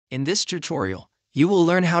In this tutorial, you will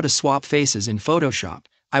learn how to swap faces in Photoshop.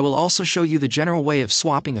 I will also show you the general way of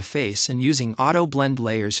swapping a face and using Auto Blend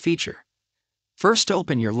Layers feature. First,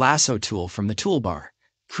 open your lasso tool from the toolbar.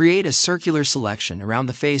 Create a circular selection around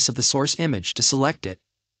the face of the source image to select it.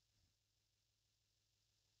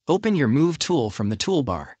 Open your Move tool from the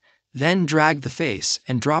toolbar, then drag the face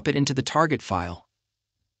and drop it into the target file.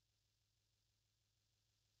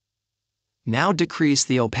 Now decrease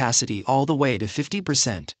the opacity all the way to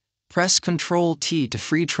 50%. Press Ctrl-T to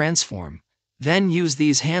free transform. Then use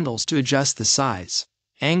these handles to adjust the size,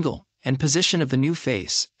 angle, and position of the new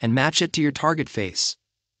face and match it to your target face.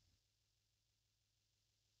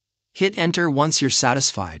 Hit Enter once you're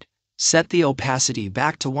satisfied. Set the opacity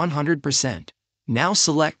back to 100%. Now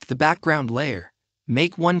select the background layer.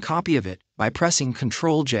 Make one copy of it by pressing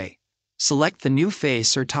Ctrl-J. Select the new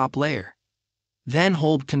face or top layer. Then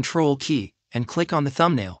hold Ctrl key and click on the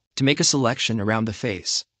thumbnail to make a selection around the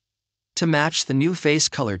face. To match the new face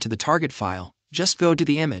color to the target file, just go to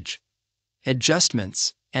the image,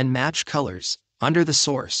 Adjustments, and Match Colors. Under the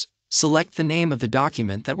source, select the name of the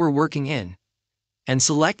document that we're working in, and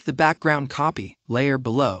select the background copy layer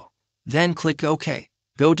below. Then click OK.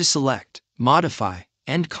 Go to Select, Modify,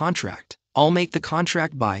 and Contract. I'll make the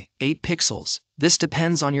contract by 8 pixels. This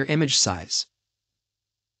depends on your image size.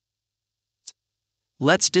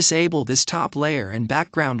 Let's disable this top layer and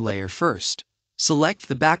background layer first. Select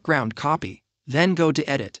the background copy, then go to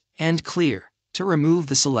Edit and Clear. To remove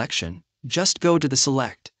the selection, just go to the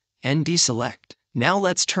Select and Deselect. Now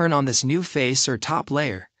let's turn on this new face or top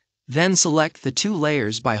layer. Then select the two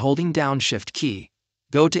layers by holding down Shift key.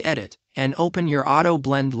 Go to Edit and open your Auto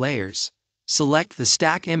Blend Layers. Select the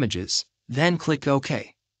Stack Images, then click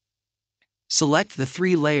OK. Select the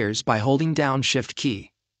 3 layers by holding down Shift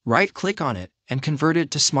key. Right-click on it and convert it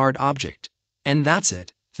to Smart Object. And that's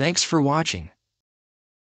it. Thanks for watching.